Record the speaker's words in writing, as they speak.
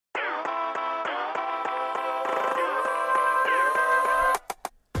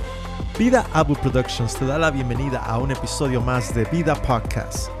Vida Abu Productions te da la bienvenida a un episodio más de Vida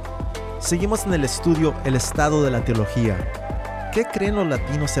Podcast. Seguimos en el estudio El Estado de la Teología. ¿Qué creen los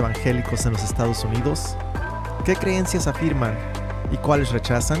latinos evangélicos en los Estados Unidos? ¿Qué creencias afirman y cuáles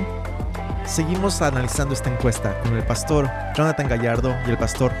rechazan? Seguimos analizando esta encuesta con el pastor Jonathan Gallardo y el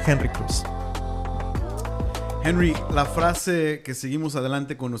pastor Henry Cruz. Henry, la frase que seguimos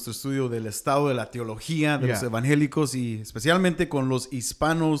adelante con nuestro estudio del Estado de la Teología de los evangélicos y especialmente con los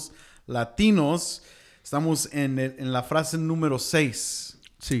hispanos latinos, estamos en la frase número 6.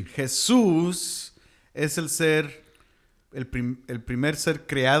 Sí. Jesús es el primer ser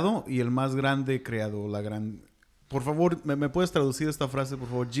creado y el más grande creado. Por favor, ¿me puedes traducir esta frase, por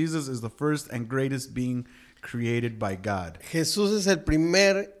favor? Jesus is the first and greatest being created by God. Jesús es el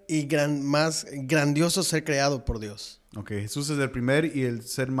primer y más grandioso ser creado por Dios. Ok, Jesús es el primer y el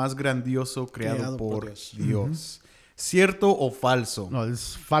ser más grandioso creado por Dios. Uh-huh. ¿Cierto o falso? No,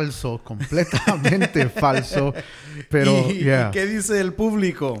 es falso, completamente falso. Pero, ¿Y qué dice el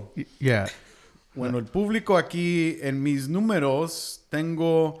público? Bueno, el público aquí en mis números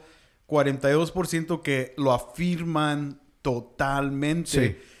tengo 42% que lo afirman totalmente.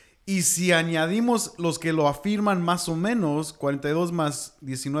 Sí. Y si añadimos los que lo afirman más o menos, 42 más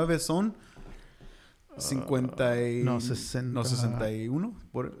 19 son 61.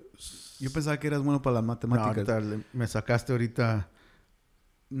 Yo pensaba que eras bueno para las matemáticas. No, me sacaste ahorita.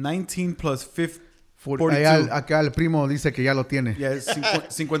 19 plus 42. Acá el primo dice que ya lo tiene. ¿Ya es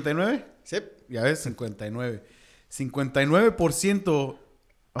 59? Sí. Ya ves, 59. 59%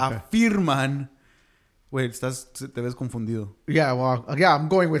 afirman. Wait, te ves confundido. I'm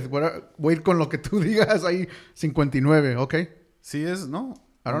going with voy a ir con lo que tú digas ahí. 59, ¿ok? Sí es, ¿no?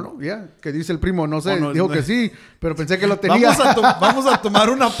 I don't know, ¿Qué dice el primo? No sé, dijo que sí, pero pensé que lo tenía. Vamos a tomar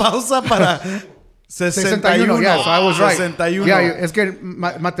una pausa para 61. Yes, I was right. 61. Es que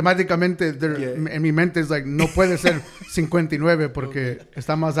matemáticamente en mi mente es like, no puede ser 59 porque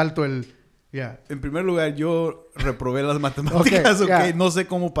está más alto el... En primer lugar, yo reprobé las matemáticas, okay. No sé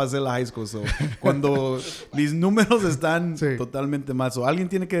cómo pasé la high school. Cuando mis números están totalmente mal. Alguien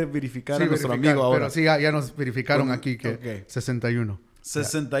tiene que verificar a nuestro amigo ahora. Pero sí, ya nos verificaron aquí que 61.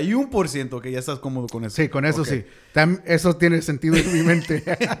 61%, que ya estás cómodo con eso. Sí, con eso sí. Eso tiene sentido en mi mente.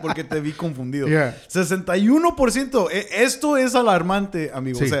 Porque te vi confundido. 61%. Esto es alarmante,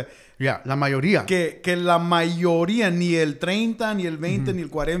 amigo. Sí. O sea, la mayoría. Que la mayoría, ni el 30, ni el 20, ni el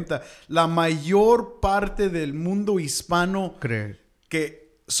 40, la mayor parte del mundo hispano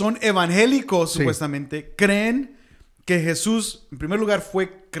que son evangélicos, supuestamente, creen que Jesús, en primer lugar,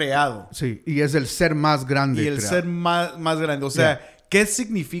 fue creado. Sí, y es el ser más grande. Y el ser más grande. O sea, ¿qué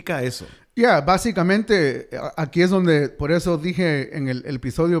significa eso? Básicamente, aquí es donde, por eso dije en el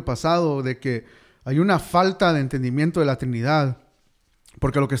episodio pasado de que hay una falta de entendimiento de la Trinidad.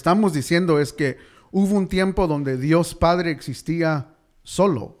 Porque lo que estamos diciendo es que hubo un tiempo donde Dios Padre existía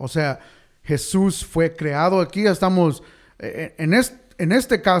solo. O sea, Jesús fue creado. Aquí estamos, en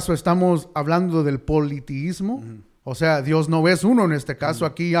este caso estamos hablando del politeísmo. Uh-huh. O sea, Dios no es uno en este caso.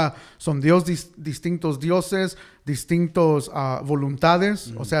 Uh-huh. Aquí ya son distintos dioses, distintos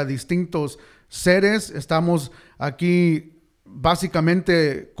voluntades, o sea, distintos seres. Estamos aquí,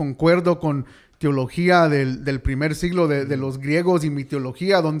 básicamente, concuerdo con teología del primer siglo de los griegos y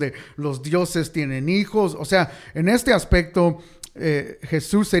mitología, donde los dioses tienen hijos. O sea, en este aspecto,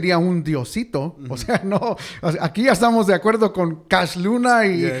 Jesús sería un diosito. Uh-huh. O sea, no, aquí ya estamos de acuerdo con Cash Luna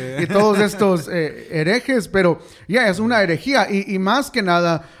y todos estos herejes, pero es una herejía. Y más que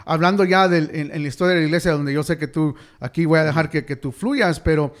nada, hablando ya en la historia de la iglesia, donde yo sé que tú, aquí voy a dejar que tú fluyas,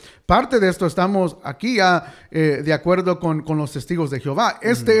 pero parte de esto estamos aquí ya de acuerdo con los testigos de Jehová.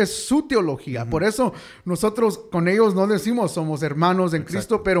 Es su teología. Por eso nosotros con ellos no decimos somos hermanos en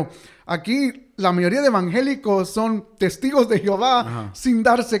Cristo, pero aquí la mayoría de evangélicos son testigos de Jehová sin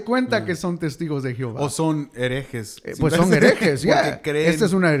darse cuenta que son testigos de Jehová. O son herejes. Pues son herejes, creen esta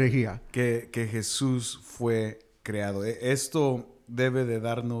es una herejía. Que Jesús fue creado. Esto debe de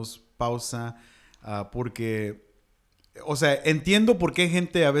darnos pausa porque... O sea, entiendo por qué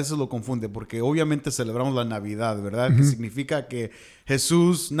gente a veces lo confunde, porque obviamente celebramos la Navidad, ¿verdad? Uh-huh. Que significa que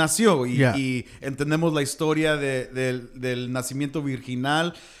Jesús nació y entendemos la historia del nacimiento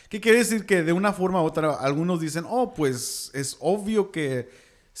virginal. ¿Qué quiere decir? Que de una forma u otra algunos dicen, pues es obvio que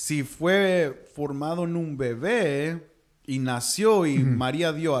si fue formado en un bebé y nació y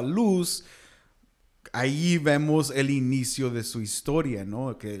María dio a luz, ahí vemos el inicio de su historia,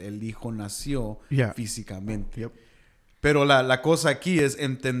 ¿no? Que el hijo nació físicamente. Yep. Pero la cosa aquí es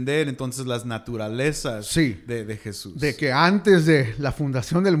entender entonces las naturalezas Sí. de Jesús. De que antes de la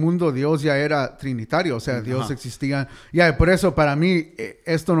fundación del mundo, Dios ya era trinitario. O sea, Dios Ajá. existía. Ya, por eso, para mí,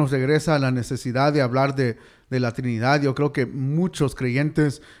 esto nos regresa a la necesidad de hablar de la Trinidad. Yo creo que muchos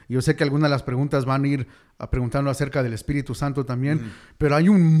creyentes, yo sé que algunas de las preguntas van a ir preguntando acerca del Espíritu Santo también, pero hay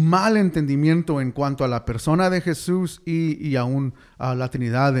un mal entendimiento en cuanto a la persona de Jesús y aún a la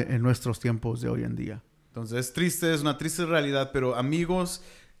Trinidad en nuestros tiempos de hoy en día. Entonces es triste, es una triste realidad, pero amigos,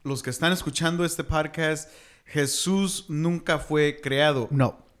 los que están escuchando este podcast, Jesús nunca fue creado.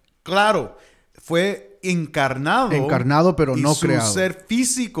 No. Claro, fue encarnado. Encarnado, pero no creado. Su ser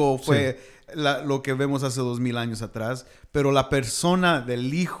físico fue lo que vemos hace 2000 años atrás, pero la persona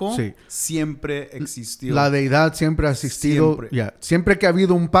del Hijo siempre existió. La deidad siempre ha existido. Siempre que ha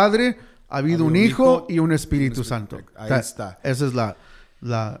habido un Padre, ha habido un Hijo y un Espíritu Santo. Ahí está. Esa es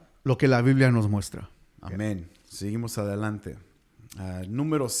lo que la Biblia nos muestra. Amén. Seguimos adelante.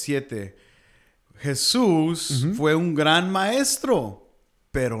 Número 7. Jesús fue un gran maestro,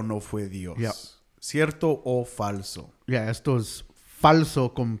 pero no fue Dios. ¿Cierto o falso? Esto es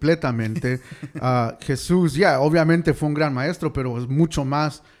falso completamente. Jesús, obviamente fue un gran maestro, pero es mucho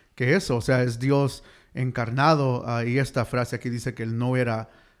más que eso. O sea, es Dios encarnado. Y esta frase aquí dice que él no era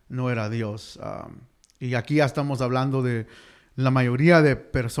Dios. Y aquí ya estamos hablando de la mayoría de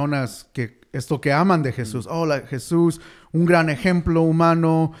personas que aman de Jesús. Jesús, un gran ejemplo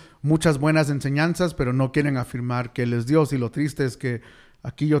humano, muchas buenas enseñanzas, pero no quieren afirmar que Él es Dios. Y lo triste es que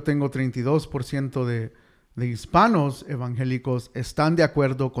aquí yo tengo 32% de hispanos evangélicos están de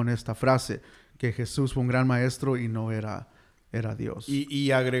acuerdo con esta frase, que Jesús fue un gran maestro y no era Dios.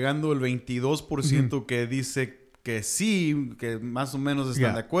 Y agregando el 22% que dice que sí, que más o menos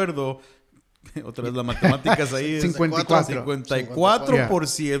están de acuerdo. Otra vez las matemáticas ahí.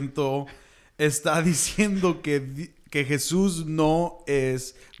 54% está diciendo que Jesús no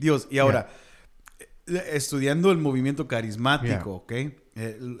es Dios. Y ahora, estudiando el movimiento carismático, ¿ok?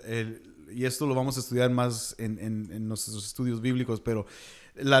 Y esto lo vamos a estudiar más en nuestros estudios bíblicos, pero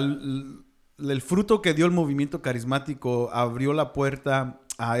el fruto que dio el movimiento carismático abrió la puerta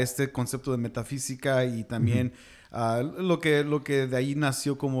a este concepto de metafísica y también lo que de ahí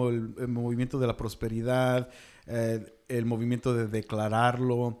nació como el movimiento de la prosperidad, el movimiento de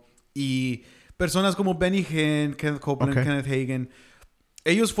declararlo, y personas como Benny Hinn, Kenneth Copeland, Kenneth Hagin,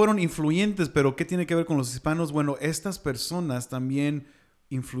 ellos fueron influyentes. Pero ¿qué tiene que ver con los hispanos? Bueno, estas personas también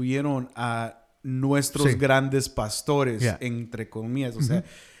influyeron a nuestros grandes pastores, entre comillas. O sea,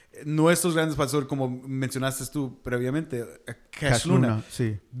 nuestros grandes pastores, como mencionaste tú previamente, Cash Luna.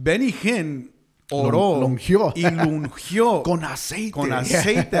 Benny Hinn oró y ungió con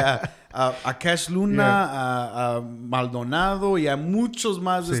aceite a Cash Luna, a Maldonado y a muchos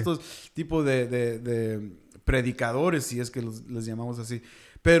más de estos tipos de predicadores, si es que les llamamos así.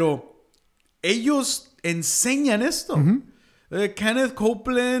 Pero ellos enseñan esto. Kenneth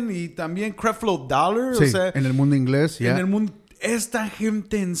Copeland y también Creflo Dollar. O sea, en el mundo inglés. En el mundo, esta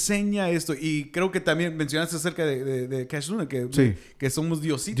gente enseña esto. Y creo que también mencionaste acerca de Cash Luna, que somos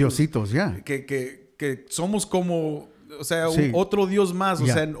diositos. Diositos, que somos como, o sea, otro Dios más. O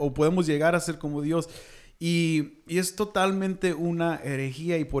sea, o podemos llegar a ser como Dios. Y es totalmente una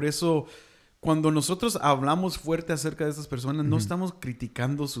herejía. Y por eso, cuando nosotros hablamos fuerte acerca de estas personas, no estamos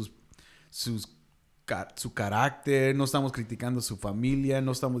criticando su carácter, no estamos criticando su familia,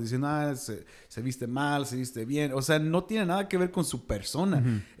 no estamos diciendo, se viste mal, se viste bien. O sea, no tiene nada que ver con su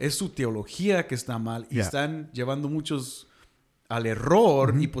persona. Es su teología que está mal. Y están llevando muchos al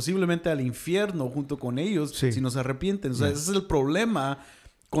error y posiblemente al infierno junto con ellos si no se arrepienten. O sea, ese es el problema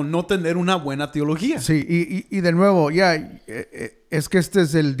con no tener una buena teología. Sí, y de nuevo, es que este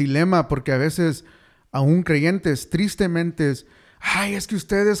es el dilema, porque a veces aún creyentes tristemente es que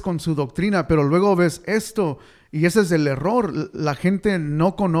ustedes con su doctrina, pero luego ves esto y ese es el error. La gente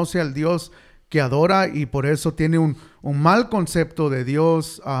no conoce al Dios que adora y por eso tiene un mal concepto de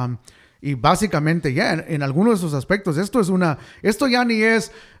Dios. Y básicamente en algunos de esos aspectos esto ya ni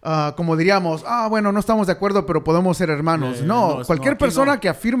es como diríamos, bueno, no estamos de acuerdo, pero podemos ser hermanos. Cualquier persona que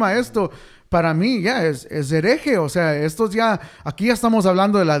afirma esto, para mí es hereje. O sea, aquí ya estamos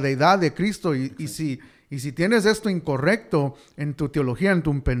hablando de la deidad de Cristo y si tienes esto incorrecto en tu teología, en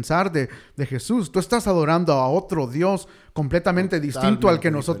tu pensar de Jesús, tú estás adorando a otro Dios completamente distinto al que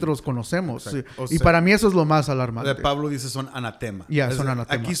nosotros conocemos. Y para mí eso es lo más alarmante. Pablo dice son anatema. Son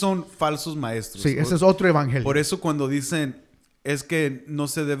anatema. Aquí son falsos maestros. Sí, ese es otro evangelio. Por eso cuando dicen es que no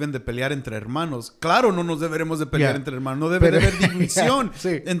se deben de pelear entre hermanos. Claro, no nos deberemos de pelear entre hermanos. No debe de haber división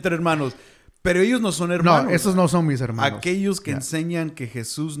entre hermanos. Pero ellos no son hermanos. No, esos no son mis hermanos. Aquellos que enseñan que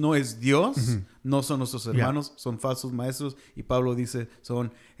Jesús no es Dios, no son nuestros hermanos, son falsos maestros. Y Pablo dice,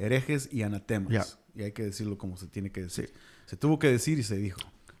 son herejes y anatemas. Y hay que decirlo como se tiene que decir. Se tuvo que decir y se dijo.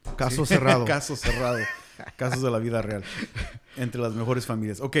 Caso cerrado. Caso cerrado. Casos de la vida real. Entre las mejores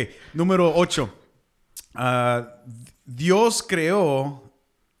familias. Ok, número 8. Dios creó...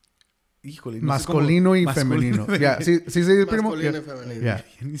 Híjole, masculino y femenino. Sí, primo. Masculino y femenino.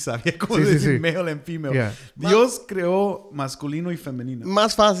 Ni sabía cómo decir male and female. Dios creó masculino y femenino.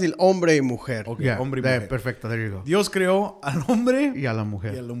 Más fácil, hombre y mujer. Hombre y mujer. Perfecto, there you go. Dios creó al hombre y a la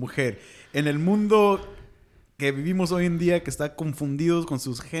mujer. En el mundo que vivimos hoy en día, que está confundido con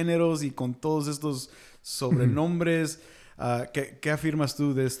sus géneros y con todos estos sobrenombres... ¿Qué afirmas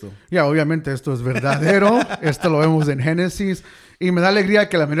tú de esto? Obviamente esto es verdadero. Esto lo vemos en Génesis. Y me da alegría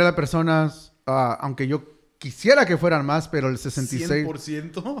que la mayoría de las personas, aunque yo quisiera que fueran más, pero el 66...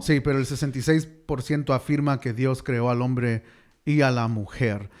 ¿100%? Sí, pero el 66% afirma que Dios creó al hombre y a la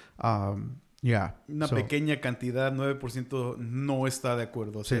mujer. Una pequeña cantidad, 9% no está de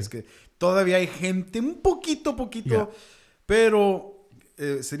acuerdo. O sea, es que todavía hay gente, un poquito, pero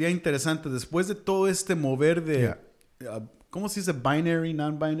sería interesante después de todo este mover de... ¿Cómo se dice? Binary,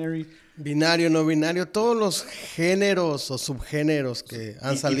 non-binary. Binario, no binario. Todos los géneros o subgéneros que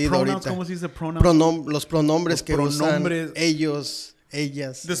han salido ahorita. ¿Cómo se dice pronouns? Los pronombres que usan ellos,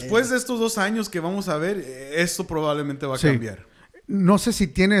 ellas. Después de estos 2 años que vamos a ver, esto probablemente va a cambiar. No sé si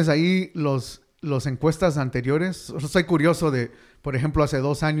tienes ahí los encuestas anteriores. Estoy curioso de... Por ejemplo, hace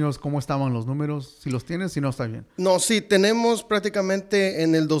 2 años, ¿cómo estaban los números? Si los tienes, si no, está bien. No, sí, tenemos prácticamente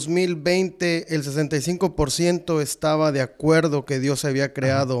en el 2020 el 65% estaba de acuerdo que Dios había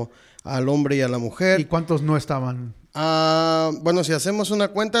creado al hombre y a la mujer. ¿Y cuántos no estaban? Bueno, si hacemos una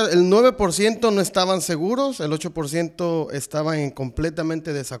cuenta, el 9% no estaban seguros, el 8% estaban en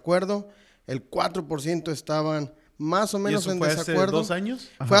completamente desacuerdo, el 4% estaban... más o menos en desacuerdo. ¿Fue hace 2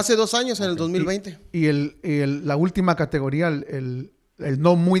 años? Fue hace 2 años, en el 2020. ¿Y la última categoría, el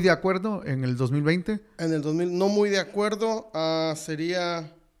no muy de acuerdo en el 2020? En el 2000, no muy de acuerdo,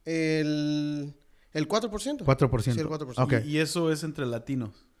 sería el 4%. 4%. Sí, el 4%. Okay. ¿Y eso es entre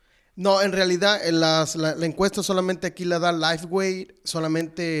latinos? No, en realidad la encuesta solamente aquí la da Lifeway,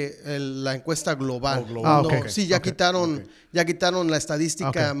 solamente la encuesta global. Global. No, sí, ya quitaron la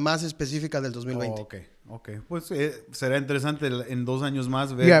estadística más específica del 2020. Ok. Pues será interesante en 2 años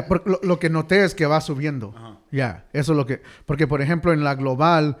más ver. Lo que noté es que va subiendo. Eso es lo que... Porque, por ejemplo, en la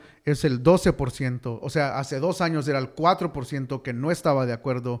global es el 12%. O sea, hace 2 años era el 4% que no estaba de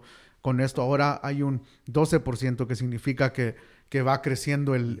acuerdo con esto. Ahora hay un 12% que significa que va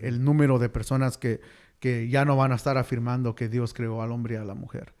creciendo el número de personas que ya no van a estar afirmando que Dios creó al hombre y a la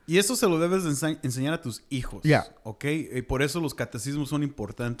mujer. Y eso se lo debes de enseñar a tus hijos. ¿Ok? Y por eso los catecismos son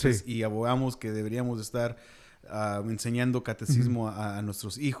importantes y abogamos que deberíamos estar enseñando catecismo a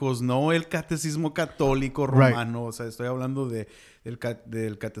nuestros hijos. No el catecismo católico romano. O sea, estoy hablando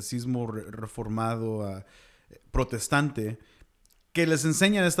del catecismo reformado protestante. Que les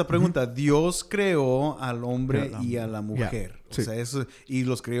enseñan esta pregunta. Dios creó al hombre y a la mujer. O sea, eso, y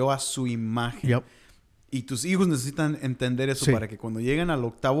los creó a su imagen. Y tus hijos necesitan entender eso para que cuando lleguen al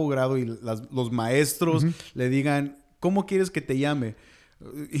 8º grado y los maestros le digan, ¿cómo quieres que te llame?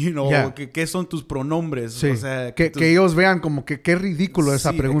 ¿Qué son tus pronombres? O sea, que ellos vean como que qué ridículo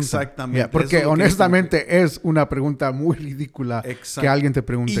esa pregunta. Exactamente. Porque honestamente es una pregunta muy ridícula que alguien te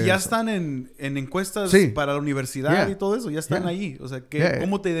pregunte. Y ya están en encuestas para la universidad y todo eso. Ya están ahí. O sea,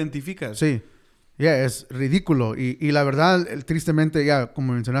 ¿cómo te identificas? Sí. Es ridículo. Y la verdad, tristemente,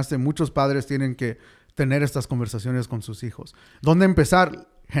 como mencionaste, muchos padres tienen que tener estas conversaciones con sus hijos. ¿Dónde empezar?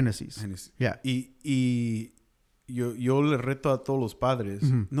 Génesis. Y yo le reto a todos los padres.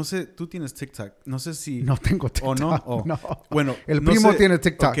 No sé, tú tienes TikTok. No sé si... No tengo TikTok. ¿O no? No. Bueno, el primo tiene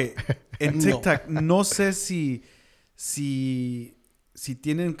TikTok. Okay. En TikTok no sé si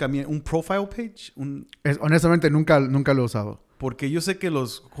tienen un profile page. Honestamente, nunca lo he usado. Porque yo sé que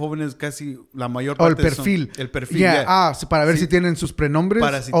los jóvenes casi la mayor parte el perfil. El perfil, para ver si tienen sus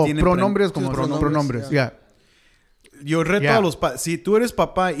prenombres. Tienen pronombres como pronombres. Yo reto a los padres. Si tú eres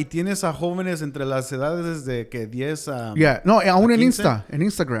papá y tienes a jóvenes entre las edades de que 10 a... No, aún a en 15, en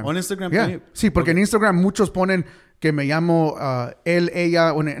Instagram. ¿O en Instagram? Sí, porque en Instagram muchos ponen que me llamo él,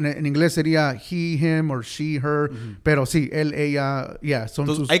 ella. En inglés sería he, him, or she, her. Pero sí, él, ella, son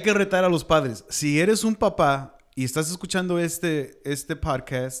Entonces, hay que retar a los padres. Si eres un papá y estás escuchando este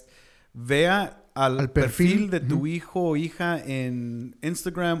podcast, vea al perfil de tu hijo o hija en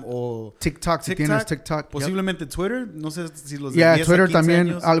Instagram o TikTok, si tienes TikTok. Posiblemente Twitter. No sé si los de 10 Twitter a 15 también.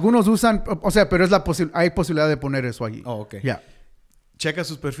 años. Algunos usan, pero hay posibilidad de poner eso allí. Oh, ok. checa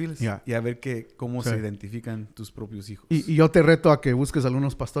sus perfiles y a ver cómo se Sí. identifican tus propios hijos. Y yo te reto a que busques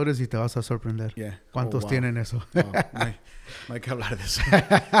algunos pastores y te vas a sorprender. ¿Cuántos tienen eso? No hay que hablar de eso.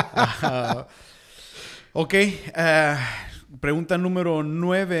 Ok. Pregunta número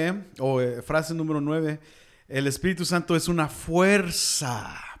 9, frase número 9. El Espíritu Santo es una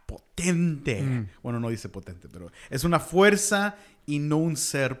fuerza potente. Bueno, no dice potente, pero es una fuerza y no un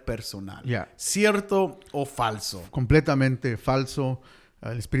ser personal. ¿Cierto o falso? Completamente falso.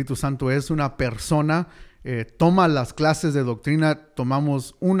 El Espíritu Santo es una persona. Toma las clases de doctrina.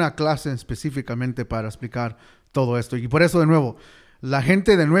 Tomamos una clase específicamente para explicar todo esto. Y por eso, de nuevo, la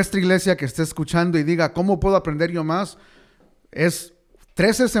gente de nuestra iglesia que esté escuchando y diga, ¿cómo puedo aprender yo más? Es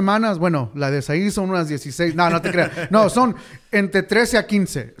 13 semanas. Bueno, la de Saí son unas 16. No te creas. No, son entre 13 a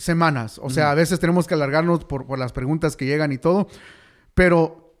 15 semanas. O sea, a veces tenemos que alargarnos por las preguntas que llegan y todo.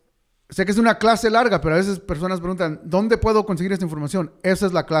 Pero sé que es una clase larga, pero a veces personas preguntan, ¿dónde puedo conseguir esta información? Esa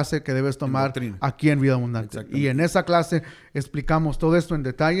es la clase que debes tomar aquí en Vida Abundante. Y en esa clase explicamos todo esto en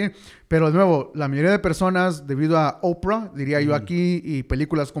detalle. Pero de nuevo, la mayoría de personas, debido a Oprah, diría yo aquí, y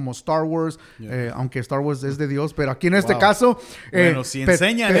películas como Star Wars, aunque Star Wars es de Dios, pero aquí en este caso... bueno, si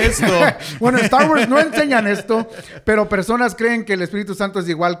enseñan esto... Bueno, Star Wars no enseñan esto, pero personas creen que el Espíritu Santo es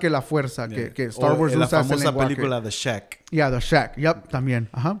igual que la fuerza, que Star Wars usa la famosa película The Shack. The Shack. También.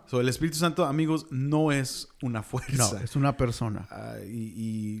 Ajá. El Espíritu Santo, amigos, no es una fuerza. No, es una persona.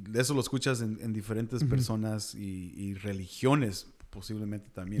 Y eso lo escuchas en diferentes personas y religiones, posiblemente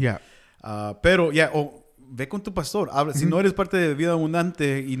también. Pero ve con tu pastor. Habla. Si no eres parte de Vida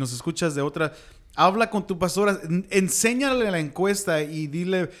Abundante y nos escuchas de otra, habla con tu pastor. Enséñale la encuesta y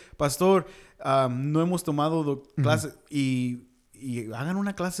dile, pastor, no hemos tomado clases y hagan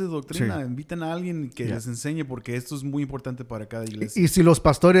una clase de doctrina. Inviten a alguien que les enseñe, porque esto es muy importante para cada iglesia. Y si los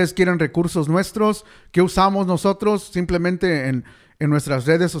pastores quieren recursos nuestros, ¿qué usamos nosotros? Simplemente en nuestras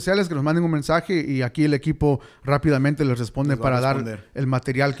redes sociales, que nos manden un mensaje y aquí el equipo rápidamente les responde para dar el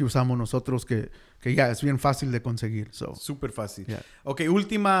material que usamos nosotros, que es bien fácil de conseguir. Súper fácil. Ok,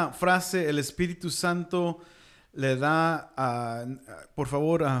 última frase. El Espíritu Santo le da por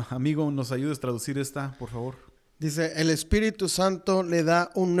favor, amigo, ¿nos ayudes a traducir esta, por favor? Dice, el Espíritu Santo le da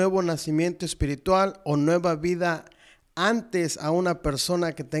un nuevo nacimiento espiritual o nueva vida antes que una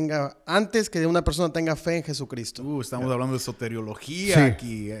persona tenga fe en Jesucristo. Estamos hablando de soteriología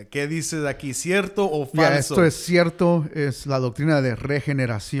aquí. ¿Qué dices aquí? ¿Cierto o falso? Esto es cierto. Es la doctrina de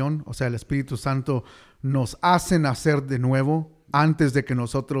regeneración. O sea, el Espíritu Santo nos hace nacer de nuevo antes de que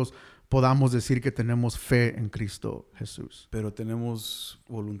nosotros podamos decir que tenemos fe en Cristo Jesús. ¿Pero tenemos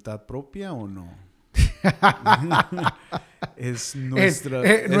voluntad propia o no? Es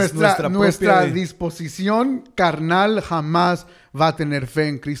nuestra disposición carnal jamás va a tener fe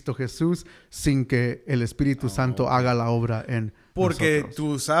en Cristo Jesús sin que el Espíritu Santo haga la obra en porque nosotros.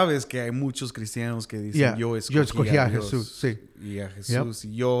 Tú sabes que hay muchos cristianos que dicen yo escogí a Jesús, y a Jesús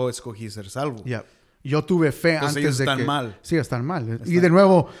y yo escogí ser salvo. Yo tuve fe antes de que... están mal. Sí, están mal. Y de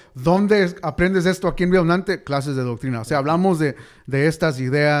nuevo, ¿dónde aprendes esto aquí en Vida Abundante? Clases de doctrina. O sea, hablamos de estas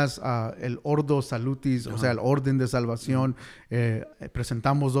ideas, el ordo salutis, o sea, el orden de salvación.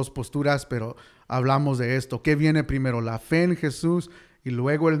 Presentamos dos posturas, pero hablamos de esto. ¿Qué viene primero? ¿La fe en Jesús y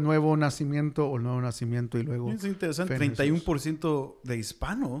luego el nuevo nacimiento, o el nuevo nacimiento y luego... Es interesante. 31% de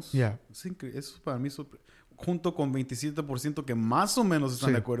hispanos. Eso para mí, junto con 27% que más o menos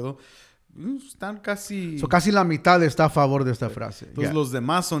están de acuerdo... Están casi... Casi la mitad está a favor de esta frase. Entonces los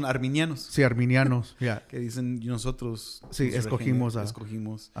demás son arminianos. Sí, arminianos. Que dicen nosotros... escogimos a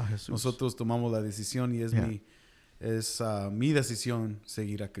Jesús. Nosotros tomamos la decisión y es mi decisión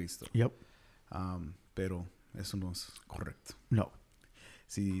seguir a Cristo. Pero eso no es correcto. No.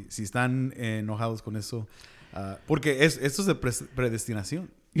 Si están enojados con eso... porque esto es de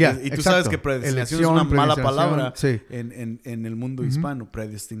predestinación. Y tú sabes que predestinación es una mala palabra en el mundo hispano.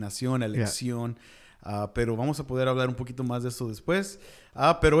 Predestinación, elección. Pero vamos a poder hablar un poquito más de eso después.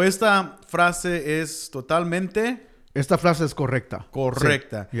 Pero esta frase es totalmente... Esta frase es correcta.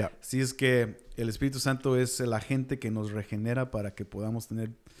 Correcta. Sí, es que el Espíritu Santo es el agente que nos regenera para que podamos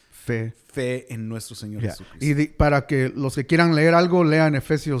tener fe en nuestro Señor Jesucristo. Y para que los que quieran leer algo, lean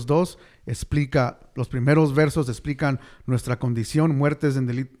Efesios 2. Explica, los primeros versos explican nuestra condición, muertos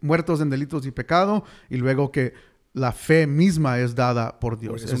en delitos y pecado, y luego que la fe misma es dada por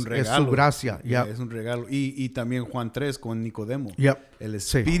Dios. Es su gracia. Es un regalo. Y también Juan 3 con Nicodemo. El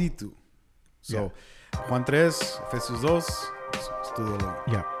Espíritu. Juan 3, Efesios 2, estúdialo.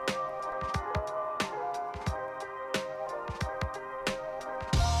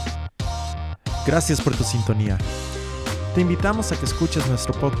 Gracias por tu sintonía. Te invitamos a que escuches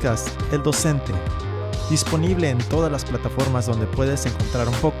nuestro podcast El Docente. disponible en todas las plataformas donde puedes encontrar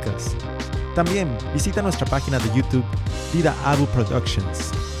un podcast. También visita nuestra página de YouTube, Vida Abu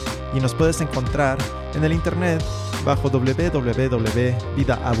Productions, y nos puedes encontrar en el internet bajo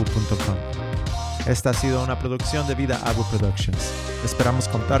www.vidaabu.com. Esta ha sido una producción de Vida Abu Productions. Esperamos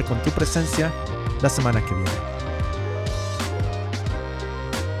contar con tu presencia la semana que viene.